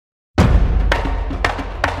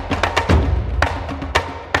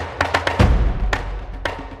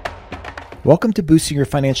Welcome to Boosting Your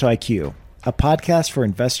Financial IQ, a podcast for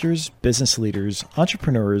investors, business leaders,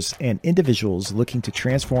 entrepreneurs, and individuals looking to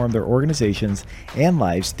transform their organizations and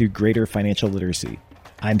lives through greater financial literacy.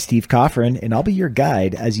 I'm Steve Coffrin, and I'll be your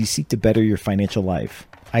guide as you seek to better your financial life.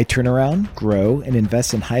 I turn around, grow, and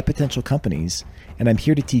invest in high-potential companies, and I'm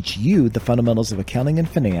here to teach you the fundamentals of accounting and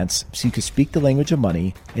finance so you can speak the language of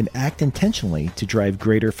money and act intentionally to drive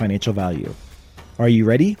greater financial value. Are you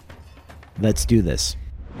ready? Let's do this.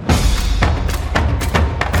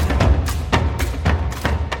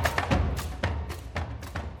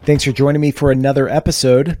 Thanks for joining me for another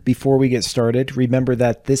episode. Before we get started, remember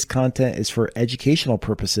that this content is for educational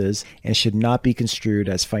purposes and should not be construed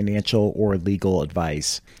as financial or legal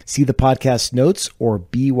advice. See the podcast notes or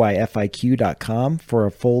byfiq.com for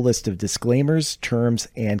a full list of disclaimers, terms,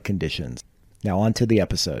 and conditions. Now on to the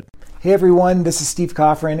episode. Hey everyone, this is Steve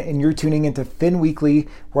Coffrin, and you're tuning into Fin Weekly,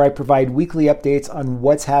 where I provide weekly updates on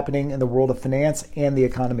what's happening in the world of finance and the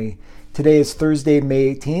economy. Today is Thursday,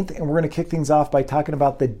 May 18th, and we're going to kick things off by talking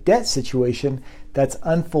about the debt situation that's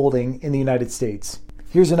unfolding in the United States.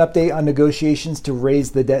 Here's an update on negotiations to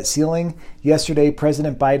raise the debt ceiling. Yesterday,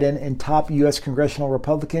 President Biden and top U.S. congressional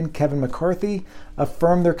Republican Kevin McCarthy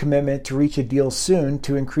affirmed their commitment to reach a deal soon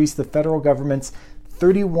to increase the federal government's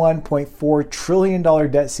 $31.4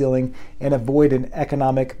 trillion debt ceiling and avoid an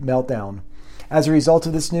economic meltdown. As a result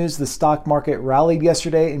of this news, the stock market rallied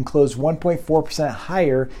yesterday and closed 1.4%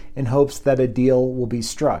 higher in hopes that a deal will be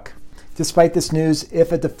struck. Despite this news,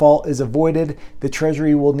 if a default is avoided, the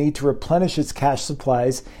Treasury will need to replenish its cash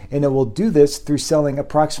supplies, and it will do this through selling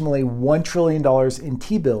approximately $1 trillion in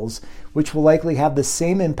T-bills, which will likely have the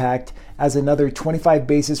same impact as another 25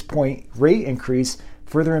 basis point rate increase,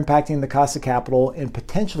 further impacting the cost of capital and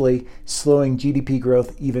potentially slowing GDP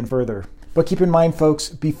growth even further. But keep in mind, folks,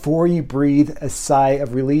 before you breathe a sigh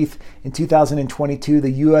of relief, in 2022, the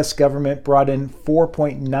U.S. government brought in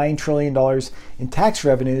 $4.9 trillion in tax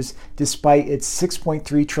revenues despite its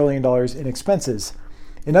 $6.3 trillion in expenses.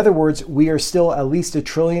 In other words, we are still at least $1.5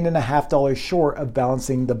 trillion short of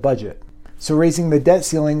balancing the budget. So raising the debt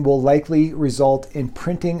ceiling will likely result in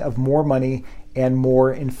printing of more money and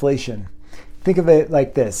more inflation. Think of it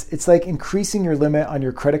like this. It's like increasing your limit on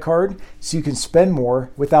your credit card so you can spend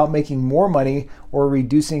more without making more money or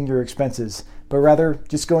reducing your expenses, but rather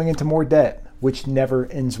just going into more debt, which never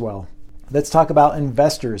ends well. Let's talk about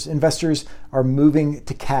investors. Investors are moving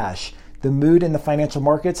to cash. The mood in the financial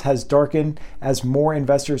markets has darkened as more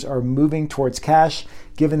investors are moving towards cash,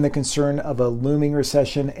 given the concern of a looming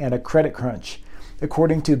recession and a credit crunch.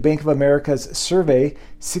 According to Bank of America's survey,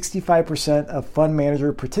 65% of fund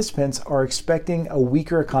manager participants are expecting a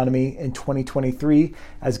weaker economy in 2023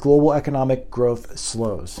 as global economic growth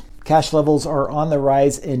slows. Cash levels are on the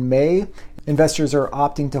rise in May. Investors are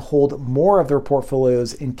opting to hold more of their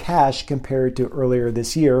portfolios in cash compared to earlier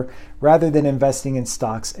this year, rather than investing in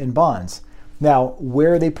stocks and bonds. Now,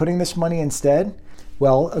 where are they putting this money instead?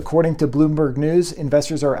 Well, according to Bloomberg News,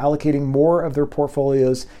 investors are allocating more of their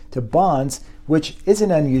portfolios to bonds, which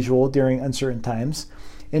isn't unusual during uncertain times.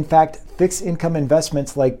 In fact, fixed income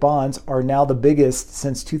investments like bonds are now the biggest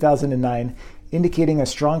since 2009, indicating a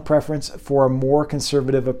strong preference for a more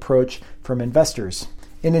conservative approach from investors.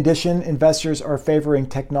 In addition, investors are favoring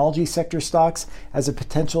technology sector stocks as a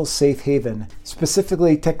potential safe haven.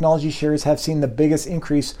 Specifically, technology shares have seen the biggest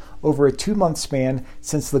increase over a 2-month span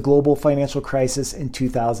since the global financial crisis in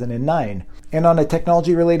 2009. And on a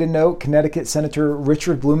technology-related note, Connecticut Senator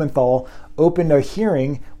Richard Blumenthal opened a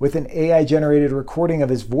hearing with an AI-generated recording of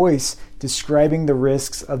his voice describing the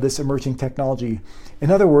risks of this emerging technology.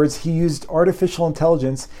 In other words, he used artificial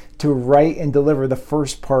intelligence to write and deliver the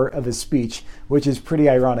first part of his speech, which is pretty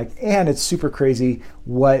ironic. And it's super crazy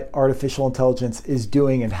what artificial intelligence is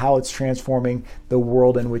doing and how it's transforming the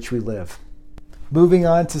world in which we live. Moving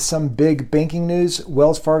on to some big banking news,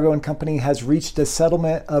 Wells Fargo & Company has reached a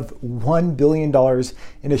settlement of $1 billion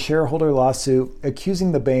in a shareholder lawsuit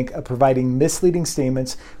accusing the bank of providing misleading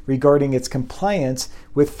statements regarding its compliance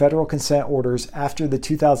with federal consent orders after the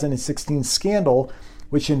 2016 scandal,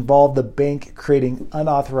 which involved the bank creating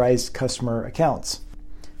unauthorized customer accounts.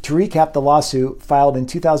 To recap, the lawsuit, filed in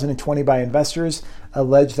 2020 by investors,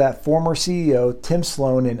 alleged that former CEO Tim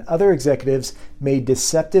Sloan and other executives made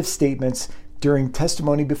deceptive statements during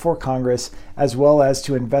testimony before Congress, as well as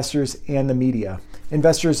to investors and the media.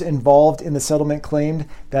 Investors involved in the settlement claimed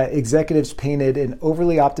that executives painted an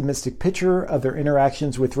overly optimistic picture of their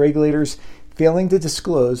interactions with regulators, failing to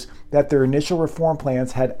disclose that their initial reform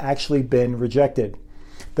plans had actually been rejected.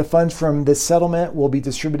 The funds from this settlement will be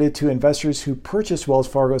distributed to investors who purchased Wells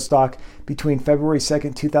Fargo stock between February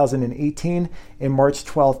 2, 2018 and March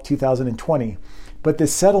 12, 2020. But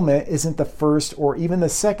this settlement isn't the first or even the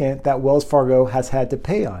second that Wells Fargo has had to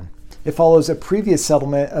pay on. It follows a previous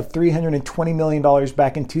settlement of $320 million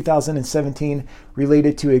back in 2017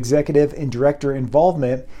 related to executive and director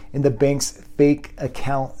involvement in the bank's fake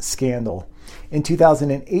account scandal. In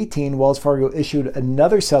 2018, Wells Fargo issued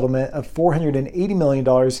another settlement of $480 million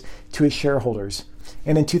to its shareholders.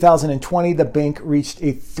 And in 2020, the bank reached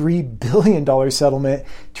a $3 billion settlement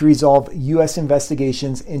to resolve U.S.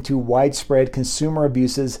 investigations into widespread consumer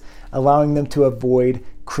abuses, allowing them to avoid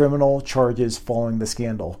criminal charges following the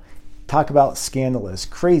scandal. Talk about scandalous,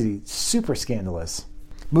 crazy, super scandalous.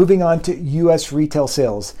 Moving on to U.S. retail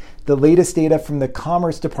sales. The latest data from the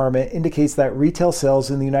Commerce Department indicates that retail sales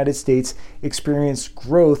in the United States experienced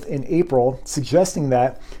growth in April, suggesting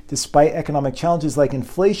that despite economic challenges like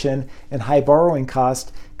inflation and high borrowing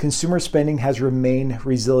costs, consumer spending has remained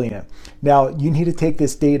resilient. Now, you need to take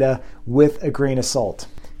this data with a grain of salt.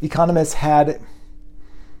 Economists had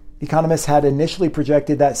initially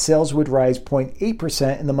projected that sales would rise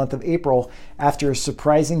 0.8% in the month of April after a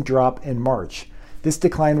surprising drop in March. This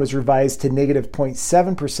decline was revised to negative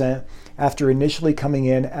 0.7% after initially coming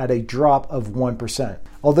in at a drop of 1%.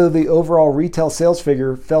 Although the overall retail sales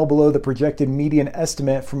figure fell below the projected median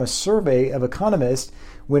estimate from a survey of economists,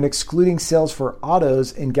 when excluding sales for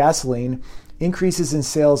autos and gasoline, increases in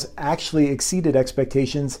sales actually exceeded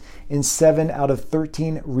expectations in 7 out of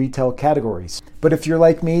 13 retail categories. But if you're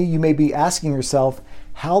like me, you may be asking yourself,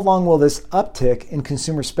 how long will this uptick in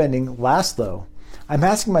consumer spending last though? I'm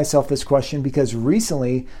asking myself this question because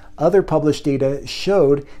recently other published data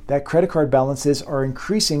showed that credit card balances are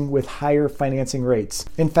increasing with higher financing rates.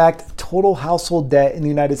 In fact, total household debt in the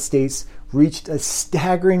United States reached a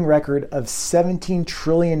staggering record of $17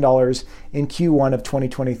 trillion in Q1 of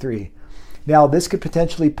 2023. Now, this could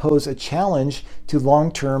potentially pose a challenge to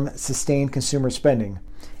long-term sustained consumer spending.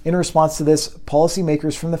 In response to this,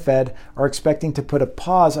 policymakers from the Fed are expecting to put a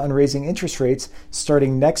pause on raising interest rates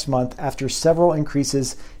starting next month after several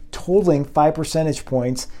increases totaling 5 percentage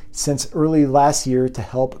points since early last year to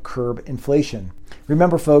help curb inflation.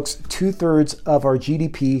 Remember, folks, 2/3 of our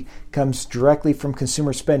GDP comes directly from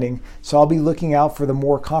consumer spending, so I'll be looking out for the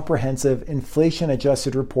more comprehensive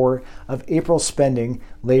inflation-adjusted report of April spending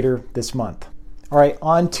later this month. All right,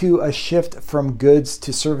 on to a shift from goods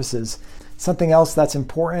to services. Something else that's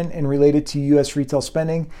important and related to U.S. retail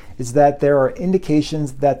spending is that there are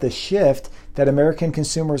indications that the shift that American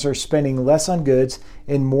consumers are spending less on goods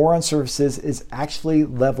and more on services is actually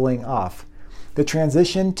leveling off. The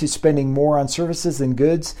transition to spending more on services than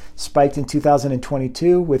goods spiked in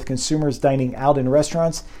 2022, with consumers dining out in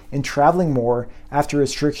restaurants and traveling more after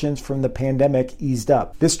restrictions from the pandemic eased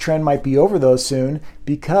up. This trend might be over though soon,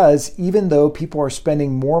 because even though people are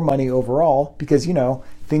spending more money overall, because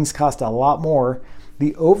things cost a lot more,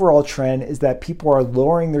 the overall trend is that people are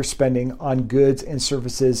lowering their spending on goods and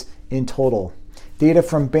services in total. Data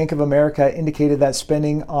from Bank of America indicated that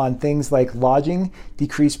spending on things like lodging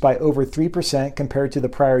decreased by over 3% compared to the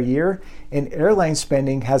prior year, and airline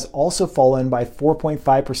spending has also fallen by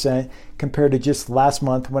 4.5% compared to just last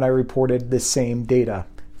month when I reported the same data.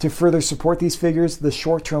 To further support these figures, the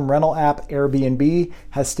short-term rental app Airbnb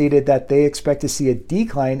has stated that they expect to see a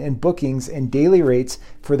decline in bookings and daily rates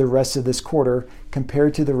for the rest of this quarter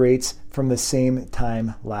compared to the rates from the same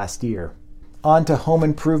time last year. On to home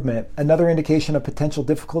improvement. Another indication of potential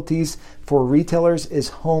difficulties for retailers is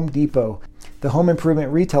Home Depot. The home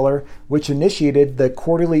improvement retailer, which initiated the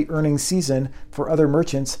quarterly earnings season for other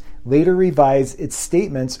merchants, later revised its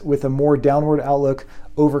statements with a more downward outlook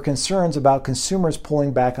over concerns about consumers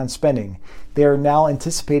pulling back on spending. They are now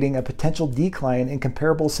anticipating a potential decline in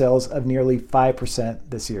comparable sales of nearly 5%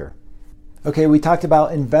 this year. Okay, we talked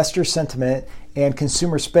about investor sentiment and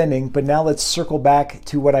consumer spending, but now let's circle back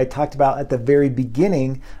to what I talked about at the very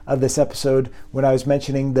beginning of this episode when I was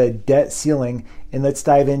mentioning the debt ceiling, and let's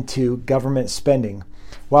dive into government spending.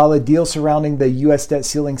 While a deal surrounding the U.S. debt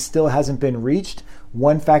ceiling still hasn't been reached,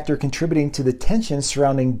 one factor contributing to the tension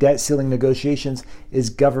surrounding debt ceiling negotiations is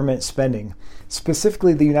government spending.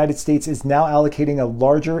 Specifically, the United States is now allocating a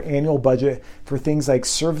larger annual budget for things like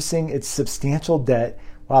servicing its substantial debt.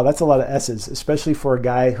 Wow, that's a lot of S's, especially for a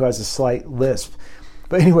guy who has a slight lisp.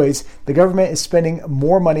 But anyways, the government is spending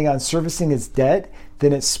more money on servicing its debt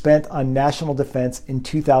than it spent on national defense in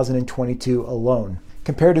 2022 alone.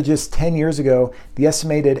 Compared to just 10 years ago, the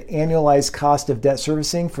estimated annualized cost of debt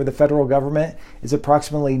servicing for the federal government is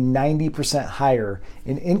approximately 90% higher,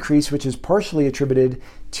 an increase which is partially attributed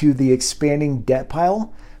to the expanding debt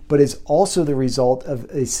pile, but is also the result of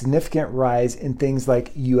a significant rise in things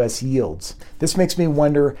like U.S. yields. This makes me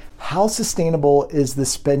wonder, how sustainable is the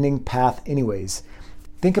spending path anyways?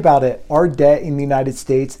 Think about it. Our debt in the United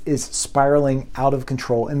States is spiraling out of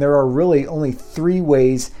control, and there are really only three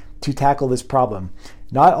ways to tackle this problem.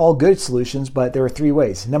 Not all good solutions, but there are three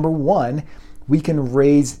ways. Number one, we can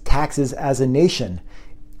raise taxes as a nation.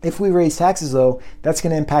 If we raise taxes, though, that's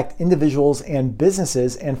going to impact individuals and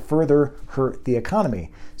businesses and further hurt the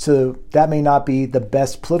economy. So that may not be the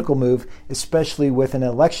best political move, especially with an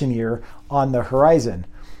election year on the horizon.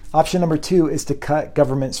 Option number two is to cut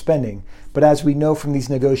government spending. But as we know from these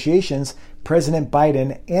negotiations, President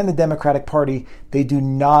Biden and the Democratic Party, they do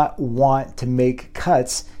not want to make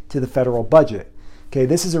cuts to the federal budget. Okay,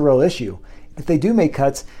 this is a real issue. If they do make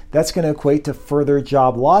cuts, that's going to equate to further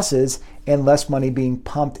job losses and less money being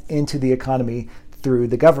pumped into the economy through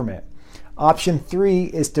the government. Option three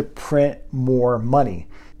is to print more money.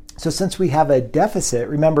 So since we have a deficit,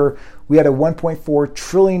 remember we had a $1.4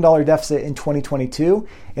 trillion deficit in 2022,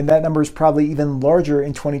 and that number is probably even larger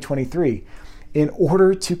in 2023. In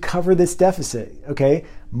order to cover this deficit, okay,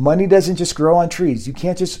 money doesn't just grow on trees. You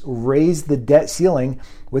can't just raise the debt ceiling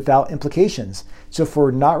without implications. So if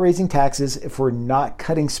we're not raising taxes, if we're not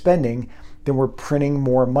cutting spending, then we're printing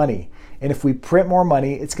more money. And if we print more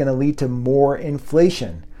money, it's going to lead to more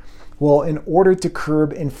inflation. Well, in order to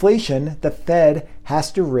curb inflation, the Fed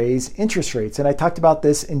has to raise interest rates. And I talked about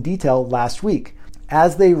this in detail last week.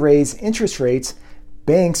 As they raise interest rates,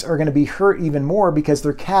 banks are going to be hurt even more because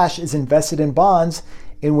their cash is invested in bonds.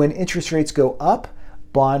 And when interest rates go up,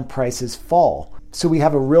 bond prices fall. So we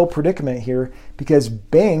have a real predicament here because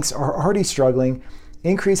banks are already struggling.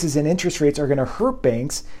 Increases in interest rates are going to hurt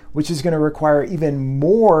banks, which is going to require even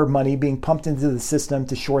more money being pumped into the system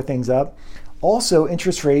to shore things up. Also,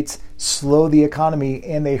 interest rates slow the economy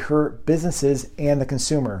and they hurt businesses and the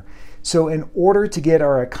consumer. So in order to get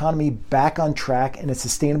our economy back on track in a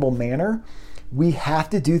sustainable manner, we have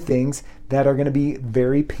to do things that are going to be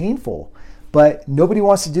very painful. But nobody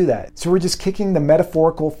wants to do that. So we're just kicking the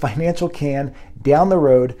metaphorical financial can down the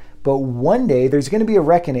road. But one day there's going to be a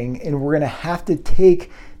reckoning and we're going to have to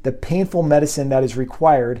take the painful medicine that is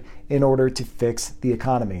required in order to fix the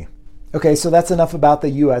economy. Okay, so that's enough about the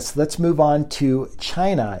US. Let's move on to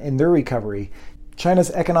China and their recovery.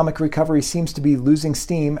 China's economic recovery seems to be losing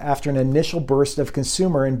steam after an initial burst of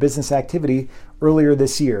consumer and business activity earlier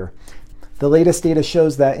this year. The latest data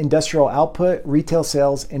shows that industrial output, retail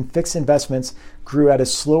sales, and fixed investments grew at a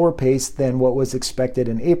slower pace than what was expected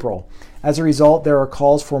in April. As a result, there are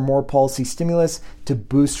calls for more policy stimulus to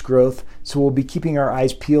boost growth, so we'll be keeping our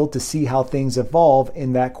eyes peeled to see how things evolve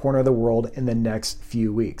in that corner of the world in the next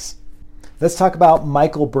few weeks. Let's talk about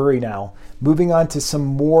Michael Burry now. Moving on to some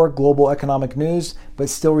more global economic news, but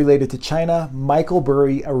still related to China, Michael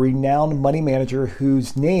Burry, a renowned money manager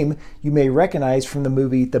whose name you may recognize from the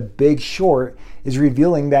movie The Big Short, is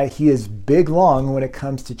revealing that he is big long when it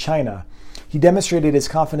comes to China. He demonstrated his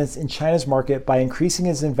confidence in China's market by increasing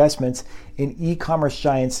his investments in e-commerce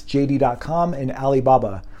giants JD.com and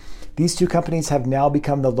Alibaba. These two companies have now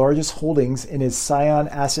become the largest holdings in his Scion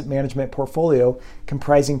asset management portfolio,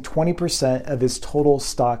 comprising 20% of his total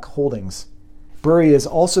stock holdings. Burry has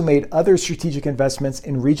also made other strategic investments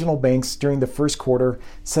in regional banks during the first quarter,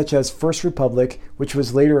 such as First Republic, which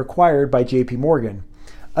was later acquired by JP Morgan.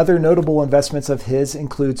 Other notable investments of his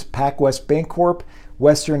includes PacWest Bancorp,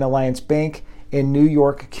 Western Alliance Bank, and New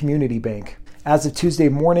York Community Bank. As of Tuesday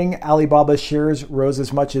morning, Alibaba shares rose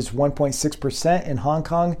as much as 1.6% in Hong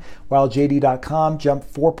Kong, while JD.com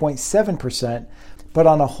jumped 4.7%. But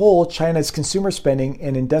on a whole, China's consumer spending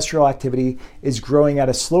and industrial activity is growing at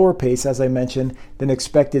a slower pace, as I mentioned, than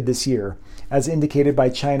expected this year, as indicated by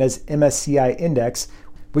China's MSCI index,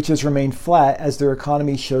 which has remained flat as their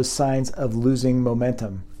economy shows signs of losing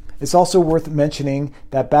momentum. It's also worth mentioning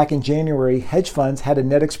that back in January, hedge funds had a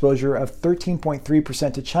net exposure of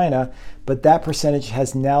 13.3% to China, but that percentage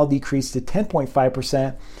has now decreased to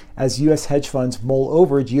 10.5% as U.S. hedge funds mull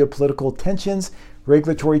over geopolitical tensions,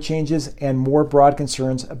 regulatory changes, and more broad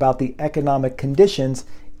concerns about the economic conditions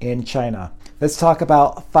in China. Let's talk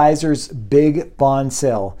about Pfizer's big bond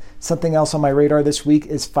sale. Something else on my radar this week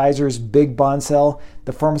is Pfizer's big bond sale.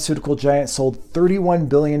 The pharmaceutical giant sold $31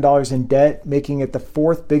 billion in debt, making it the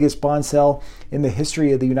fourth biggest bond sale in the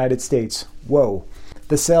history of the United States. Whoa.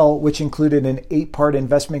 The sale, which included an 8-part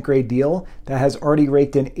investment-grade deal that has already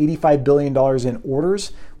raked in $85 billion in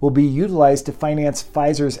orders, will be utilized to finance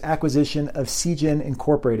Pfizer's acquisition of Seagen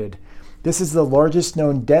Incorporated. This is the largest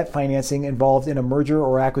known debt financing involved in a merger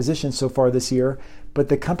or acquisition so far this year, but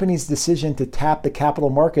the company's decision to tap the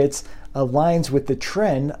capital markets aligns with the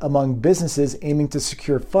trend among businesses aiming to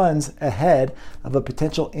secure funds ahead of a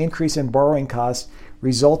potential increase in borrowing costs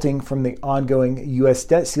resulting from the ongoing U.S.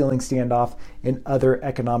 debt ceiling standoff and other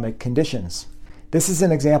economic conditions. This is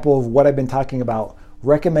an example of what I've been talking about,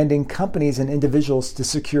 recommending companies and individuals to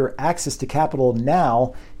secure access to capital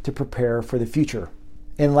now to prepare for the future.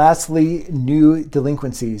 And lastly, new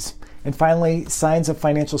delinquencies. And finally, signs of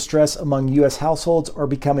financial stress among U.S. households are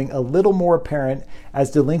becoming a little more apparent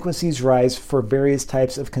as delinquencies rise for various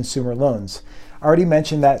types of consumer loans. I already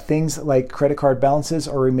mentioned that things like credit card balances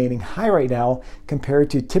are remaining high right now compared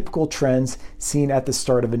to typical trends seen at the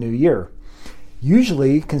start of a new year.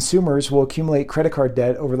 Usually, consumers will accumulate credit card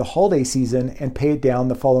debt over the holiday season and pay it down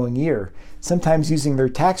the following year, sometimes using their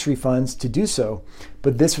tax refunds to do so.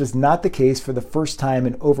 But this was not the case for the first time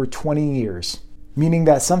in over 20 years, meaning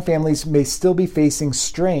that some families may still be facing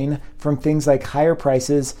strain from things like higher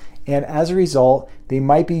prices, and as a result, they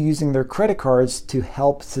might be using their credit cards to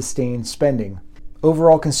help sustain spending.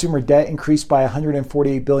 Overall consumer debt increased by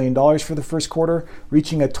 $148 billion for the first quarter,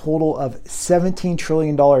 reaching a total of $17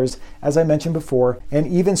 trillion, as I mentioned before, and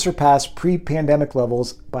even surpassed pre-pandemic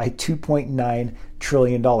levels by $2.9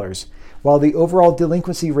 trillion. While the overall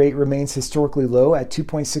delinquency rate remains historically low at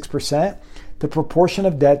 2.6%, the proportion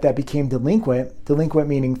of debt that became delinquent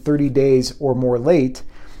meaning 30 days or more late,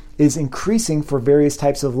 is increasing for various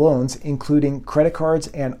types of loans, including credit cards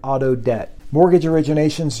and auto debt. Mortgage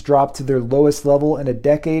originations dropped to their lowest level in a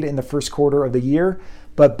decade in the first quarter of the year,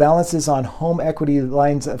 but balances on home equity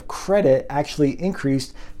lines of credit actually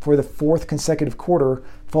increased for the fourth consecutive quarter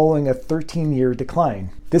following a 13-year decline.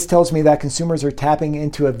 This tells me that consumers are tapping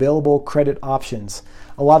into available credit options.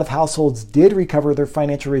 A lot of households did recover their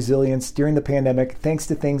financial resilience during the pandemic thanks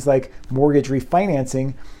to things like mortgage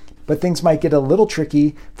refinancing, but things might get a little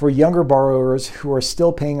tricky for younger borrowers who are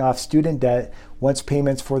still paying off student debt once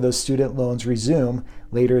payments for those student loans resume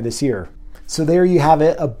later this year. So there you have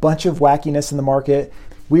it, a bunch of wackiness in the market.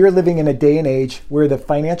 We are living in a day and age where the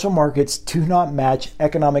financial markets do not match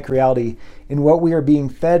economic reality, and what we are being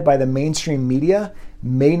fed by the mainstream media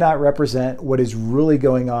may not represent what is really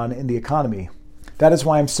going on in the economy. That is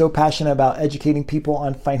why I'm so passionate about educating people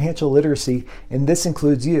on financial literacy, and this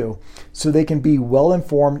includes you, so they can be well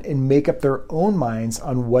informed and make up their own minds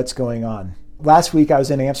on what's going on. Last week I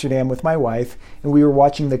was in Amsterdam with my wife, and we were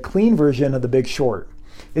watching the clean version of The Big Short.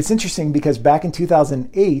 It's interesting because back in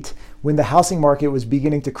 2008, when the housing market was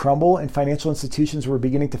beginning to crumble and financial institutions were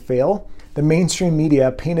beginning to fail, the mainstream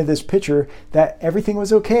media painted this picture that everything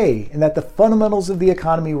was okay and that the fundamentals of the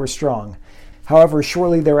economy were strong. However,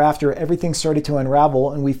 shortly thereafter, everything started to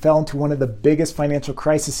unravel and we fell into one of the biggest financial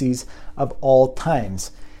crises of all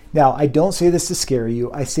times. Now, I don't say this to scare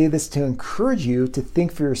you. I say this to encourage you to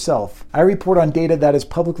think for yourself. I report on data that is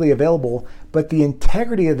publicly available, but the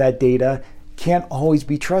integrity of that data can't always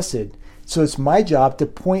be trusted. So it's my job to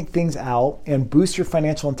point things out and boost your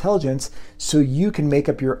financial intelligence so you can make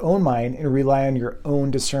up your own mind and rely on your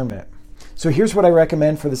own discernment. So here's what I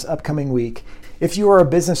recommend for this upcoming week. If you are a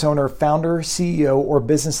business owner, founder, CEO, or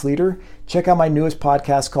business leader, check out my newest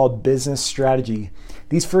podcast called Business Strategy.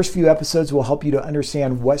 These first few episodes will help you to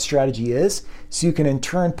understand what strategy is, so you can in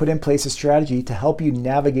turn put in place a strategy to help you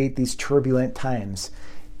navigate these turbulent times.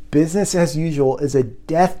 Business as usual is a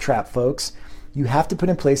death trap, folks. You have to put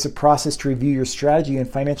in place a process to review your strategy and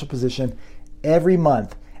financial position every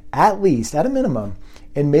month, at least, at a minimum,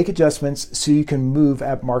 and make adjustments so you can move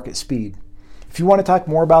at market speed. If you want to talk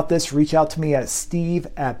more about this, reach out to me at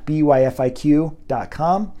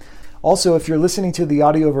steve@byfiq.com. Also, if you're listening to the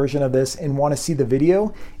audio version of this and want to see the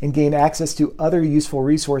video and gain access to other useful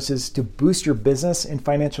resources to boost your business and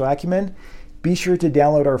financial acumen, be sure to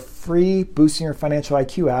download our free Boosting Your Financial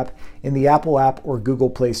IQ app in the Apple app or Google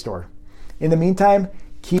Play Store. In the meantime,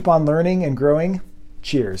 keep on learning and growing.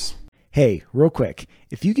 Cheers. Hey, real quick,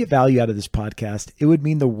 if you get value out of this podcast, it would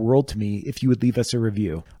mean the world to me if you would leave us a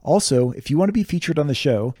review. Also, if you want to be featured on the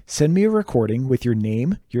show, send me a recording with your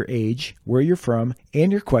name, your age, where you're from,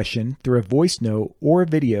 and your question through a voice note or a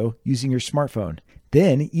video using your smartphone.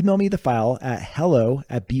 Then email me the file at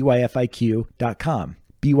hello@byfiq.com.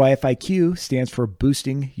 BYFIQ stands for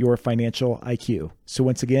Boosting Your Financial IQ. So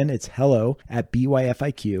once again, it's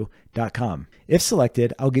hello@byfiq.com. If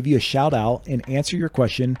selected, I'll give you a shout out and answer your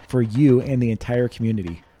question for you and the entire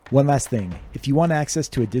community. One last thing, if you want access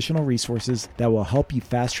to additional resources that will help you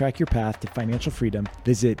fast track your path to financial freedom,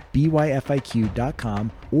 visit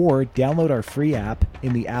byfiq.com or download our free app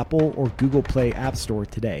in the Apple or Google Play App Store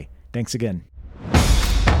today. Thanks again.